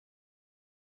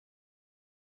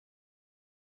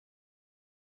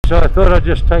so I thought I'd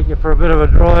just take you for a bit of a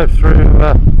drive through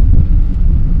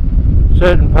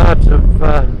certain parts of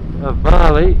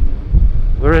Bali.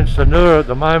 We're in Sanur at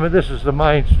the moment. This is the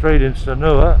main street in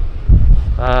Sanur,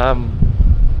 Jalan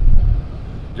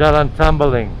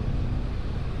Tambaling.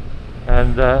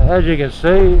 And as you can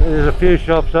see, there's a few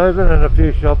shops open and a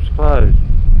few shops closed.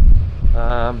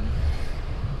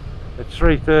 It's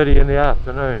 3:30 in the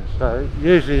afternoon, so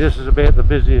usually this is about the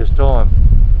busiest time.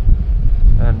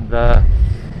 And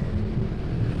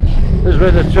this is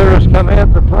where the tourists come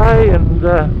out to play, and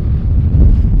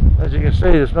as you can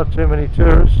see, there's not too many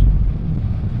tourists.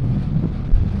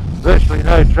 Virtually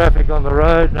no traffic on the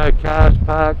road, no cars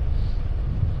parked.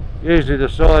 Usually the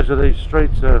sides of these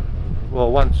streets are,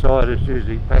 well, one side is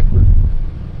usually packed with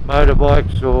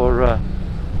motorbikes or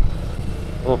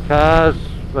cars,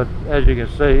 but as you can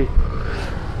see,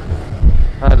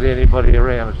 hardly anybody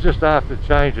around. It's just after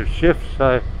change of shifts,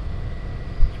 so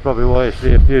it's probably why you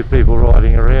see a few people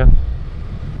riding around.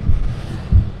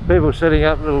 People setting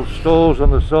up little stalls on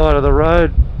the side of the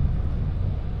road.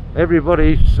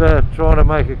 Everybody's trying to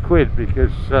make a quid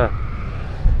because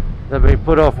they've been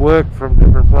put off work from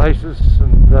different places,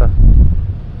 and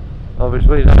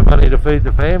obviously no money to feed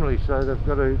the family, so they've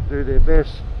got to do their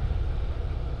best.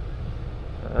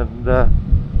 And but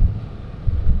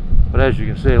as you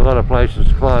can see, a lot of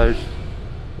places closed.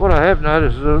 What I have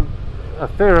noticed is a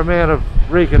fair amount of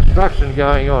reconstruction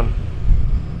going on,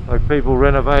 like people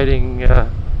renovating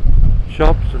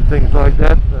shops and things like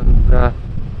that, and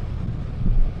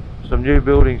some new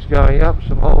buildings going up,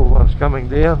 some old ones coming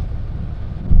down.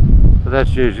 But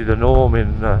that's usually the norm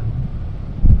in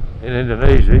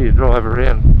Indonesia. You drive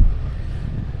around,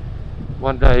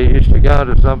 one day you used to go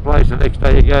to some place, the next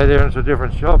day you go there and it's a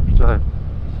different shop. So,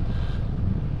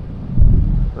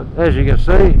 but as you can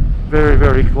see, very,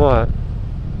 very quiet.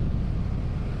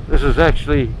 This is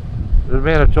actually the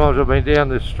amount of times I've been down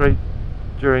this street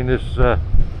during this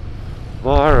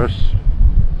virus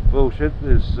bullshit.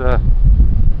 This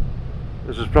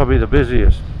is probably the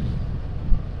busiest.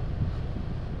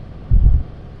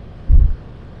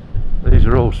 These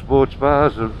are all sports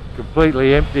bars, are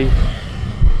completely empty.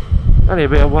 Only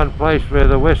about one place where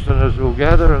the Westerners will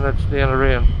gather, and that's down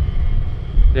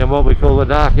what we call the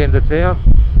dark end of town.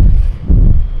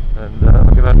 And I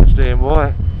can understand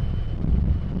why.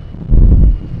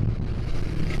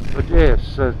 But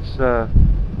yes, it's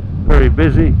very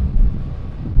busy.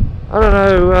 I don't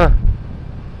know,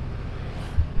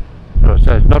 I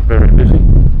say it's not very busy.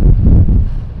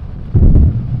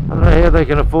 I don't know how they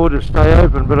can afford to stay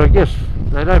open, but I guess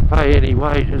they don't pay any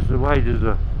wages. The wages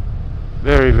are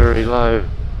very, very low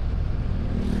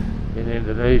in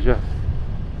Indonesia.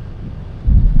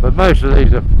 But most of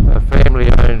these are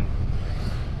family-owned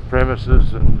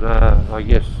premises, and I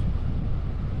guess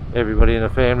everybody in the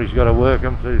family's got to work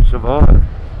them to survive.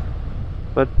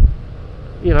 But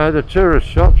you know, the tourist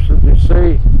shops that you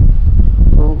see,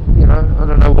 well, you know, I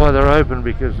don't know why they're open,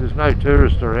 because there's no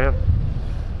tourists around.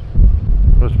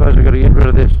 I suppose we've got to get rid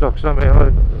of their stock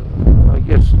somehow. I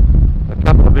guess a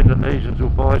couple of Indonesians will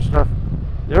buy stuff.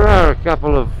 There are a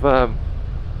couple of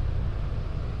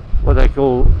what they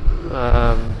call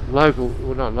local,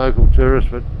 well, not local tourists,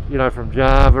 but you know, from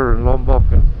Java and Lombok,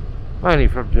 and mainly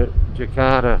from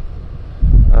Jakarta,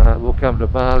 will come to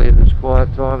Bali at this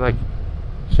quiet time. They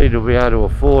seem to be able to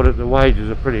afford it. The wages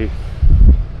are a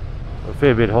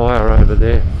fair bit higher over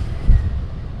there.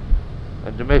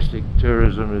 And domestic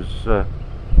tourism is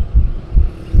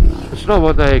it's not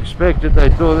what they expected. They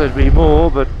thought there'd be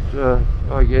more, but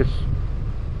I guess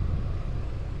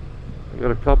they got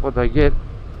to cop what they get.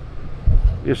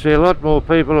 You see a lot more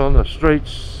people on the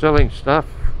streets selling stuff.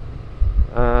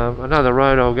 Another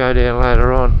road I'll go down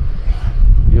later on,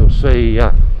 you'll see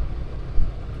how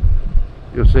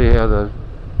they're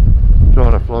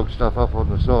trying to flog stuff up on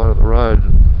the side of the road.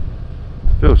 And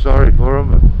feel sorry for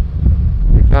them, but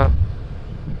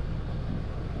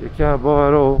you can't buy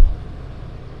it all.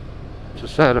 It's a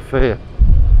sad affair.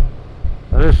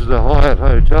 And this is the Hyatt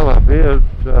Hotel up here.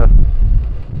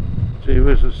 Gee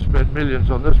whiz, has spent millions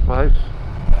on this place,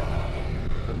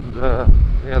 and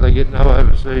now they get no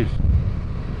overseas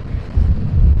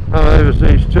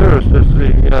tourists, as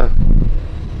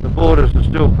the borders are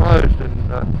still closed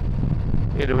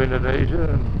into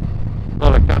Indonesia, and a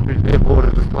lot of countries, their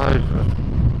borders are closed for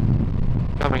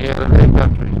coming out of their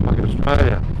countries, like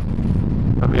Australia.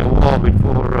 It'll be a while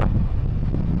before we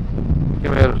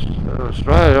come out of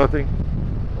Australia. I think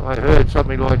I heard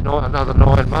something like another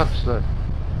 9 months, so,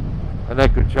 and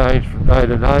that could change from day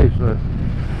to day. So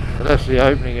that's the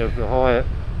opening of the Hyatt.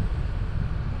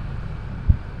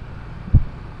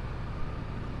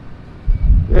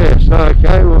 Yes, So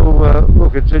okay, we'll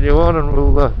continue on, and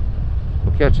we'll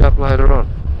catch up later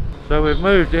on. So we've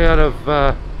moved out of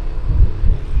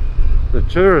the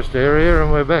tourist area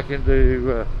and we're back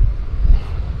into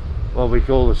what we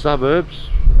call the suburbs,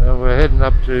 and we're heading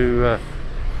up to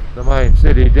the main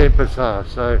city, Denpasar.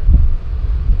 So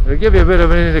it'll give you a bit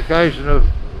of an indication of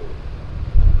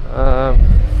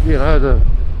you know, the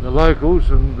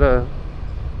locals and their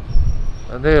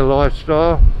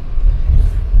lifestyle.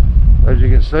 As you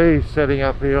can see, setting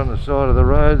up here on the side of the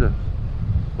road, the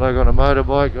bloke on a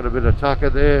motorbike, got a bit of tucker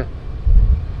there.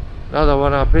 Another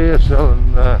one up here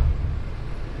selling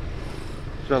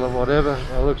whatever.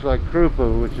 It looks like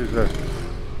krupa, which is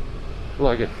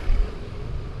like a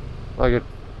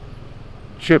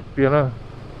chip, you know.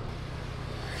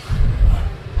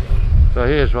 So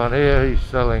here's one here. He's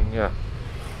selling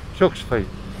chook's feet,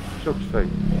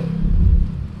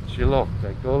 shillok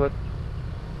they call it.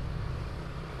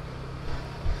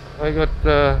 I got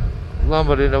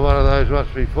lumbered into one of those once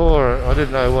before. I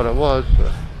didn't know what it was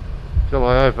until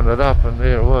I opened it up, and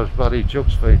there it was, bloody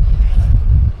chook's feet.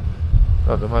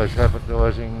 Not the most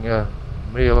appetising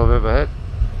meal I've ever had.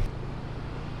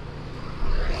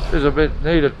 This is a bit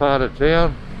needed part of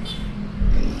town,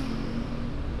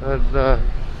 and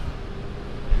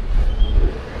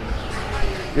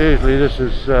usually this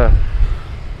is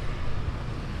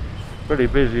pretty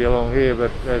busy along here,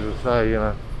 but as I say, you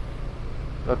know,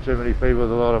 not too many people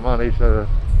with a lot of money, so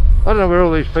I don't know where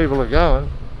all these people are going.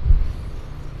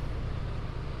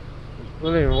 There's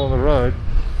plenty of them on the road.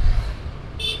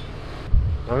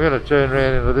 I'm going to turn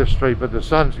around into this street, but the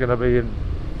sun's going to be in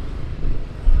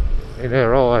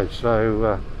our eyes,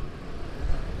 so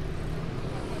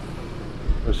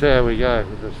we'll see how we go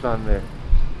with the sun there.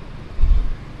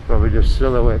 Probably just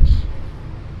silhouettes.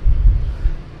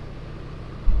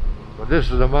 But this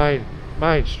is the main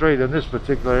street in this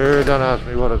particular area. Don't ask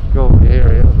me what it's called, the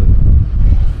area,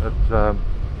 but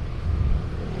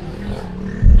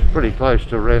it's pretty close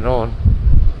to Renon.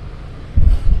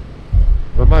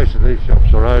 But most of these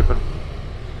shops are open,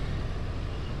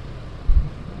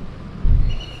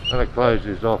 and it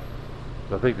closes off.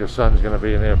 I think the sun's going to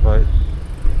be in our face.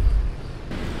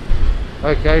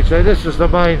 Okay, so this is the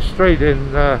main street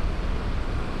in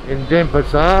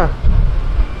Denpasar.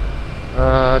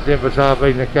 Denpasar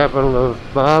being the capital of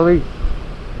Bali,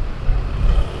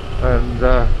 and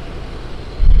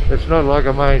it's not like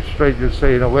a main street you'd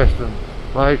see in a western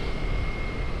place.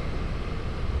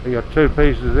 You got two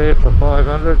pieces there for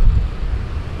 500.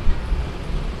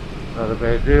 Not a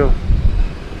bad deal.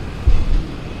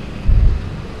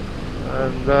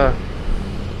 And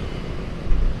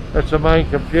that's the main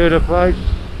computer place.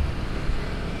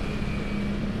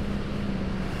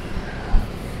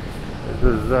 This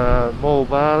is Mall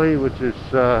Bali, which is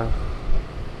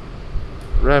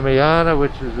Ramiana,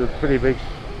 which is a pretty big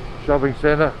shopping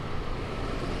centre.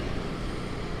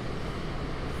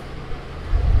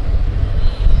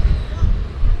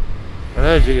 And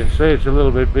as you can see, it's a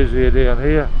little bit busier down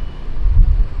here.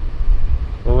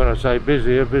 Well, when I say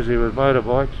busier, busy with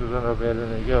motorbikes. I don't know about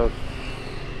anything else.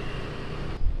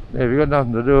 Now, if you've got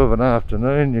nothing to do of an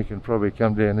afternoon, you can probably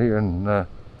come down here and have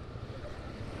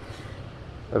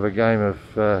a game of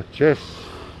chess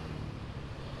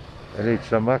and eat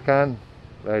some makan.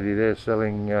 Lady there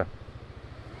selling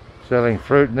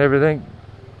fruit and everything.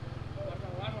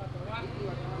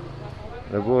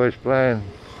 The boys playing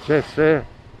chess there.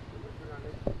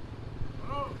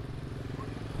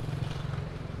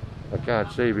 I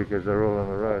can't see because they're all on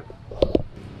the road.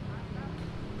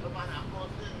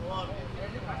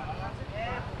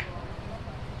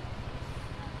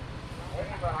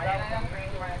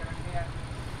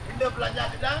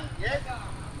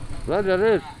 Belanja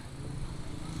this.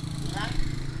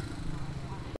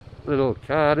 Little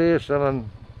card here selling.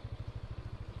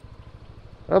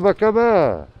 Apa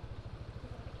kabar?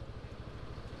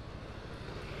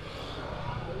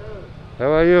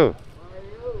 How are you?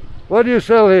 What do you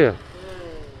sell here?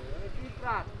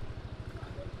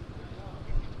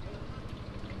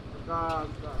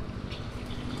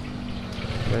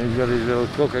 And he's got his little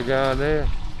cooker going there.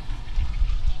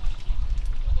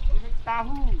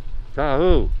 Tahu.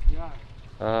 Tahu? Yeah.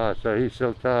 Ah, so he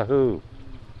sells tahu.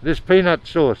 This peanut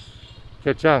sauce,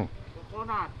 kecang.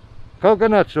 Coconut.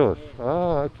 Coconut sauce.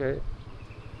 Oh, okay.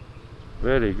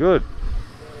 Very good.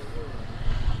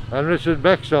 And this is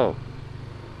bakso.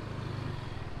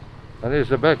 And there's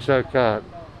the bakso cart.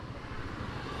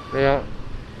 Now,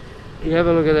 you have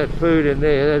a look at that food in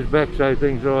there. Those bakso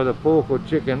things are either pork or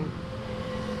chicken,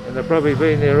 and they've probably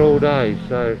been there all day.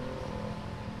 So,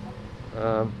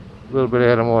 a little bit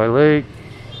out of my league.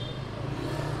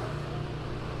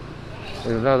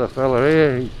 There's another fella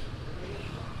here. He's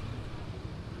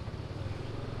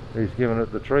He's giving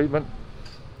it the treatment.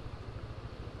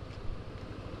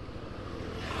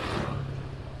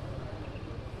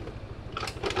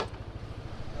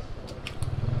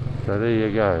 So there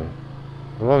you go.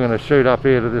 Well, I'm going to shoot up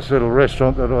here to this little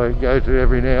restaurant that I go to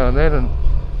every now and then and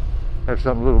have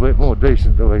something a little bit more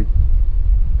decent to eat.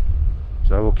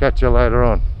 So we'll catch you later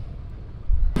on.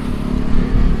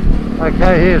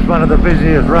 Okay, here's one of the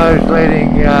busiest roads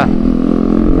leading out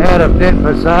of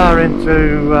Denpasar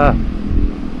into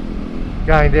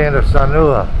going down to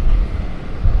Sanur.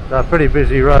 So a pretty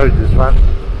busy road, this one,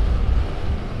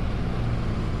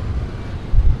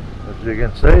 as you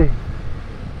can see.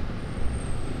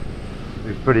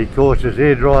 He's pretty cautious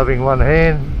here, driving one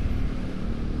hand.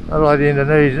 Unlike the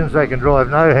Indonesians, they can drive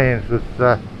no hands with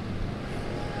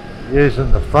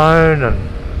using the phone and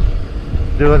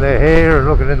doing their hair and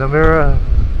looking in the mirror.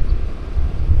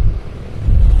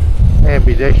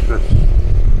 Ambidextrous.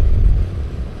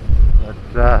 But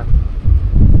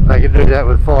they can do that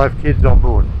with 5 kids on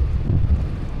board.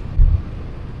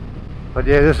 But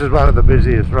yeah, this is one of the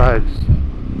busiest roads.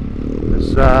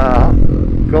 It's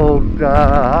called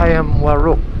Hayam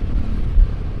Waruk,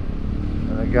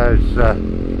 and it goes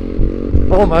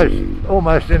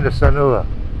almost into Sanur.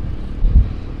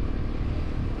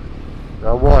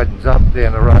 So it widens up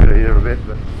down the road here a bit,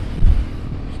 but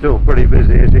still pretty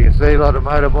busy, as you can see. A lot of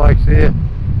motorbikes here.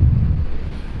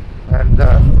 And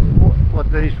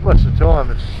what's the time?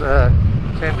 It's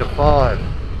 10 to 5.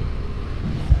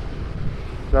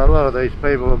 So a lot of these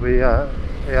people will be out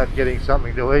getting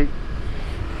something to eat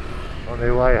on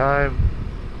their way home.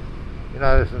 You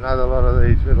know, there's another lot of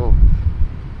these little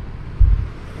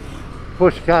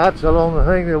push carts along the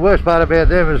thing. The worst part about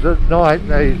them is at night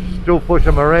they still push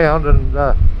them around, and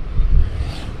they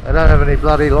don't have any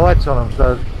bloody lights on them,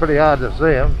 so it's pretty hard to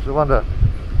see them. So I wonder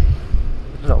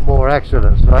there's not more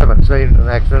accidents. I haven't seen an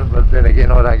accident, but then again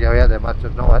I don't go out there much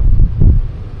at night.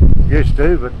 Used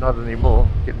to, but not anymore.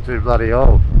 Getting too bloody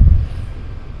old.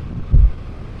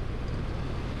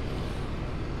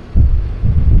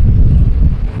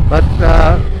 But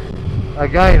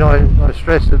again, I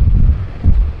stress that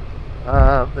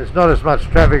there's not as much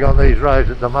traffic on these roads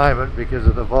at the moment because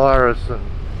of the virus, and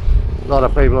a lot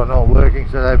of people are not working,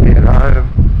 so they'd be at home.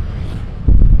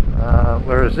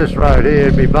 Whereas this road here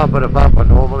would be bumper to bumper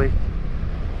normally.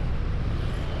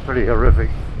 Pretty horrific.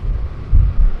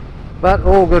 But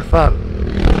all good fun.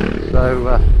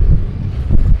 So,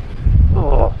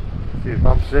 oh, a few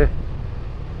bumps there.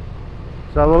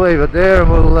 So we'll leave it there and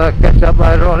we'll catch up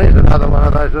later on. Here's another one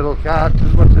of those little carts.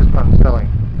 What's this one selling?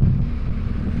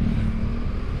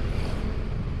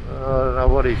 I don't know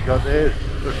what he's got there.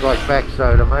 Looks like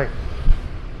bakso to me.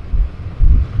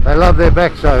 They love their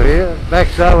bakso here.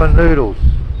 Bakso and noodles.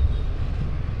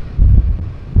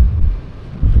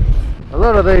 A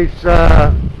lot of these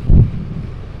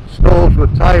stalls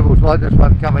with tables like this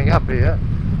one coming up here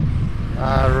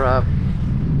are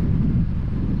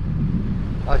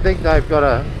I think they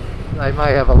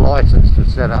may have a license to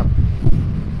set up,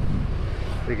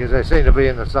 because they seem to be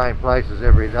in the same places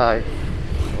every day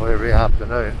or every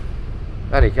afternoon.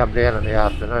 They only come down in the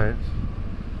afternoons.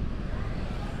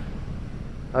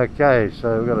 Okay,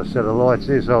 so we've got a set of lights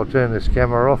here, so I'll turn this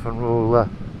camera off and we'll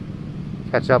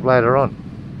catch up later on.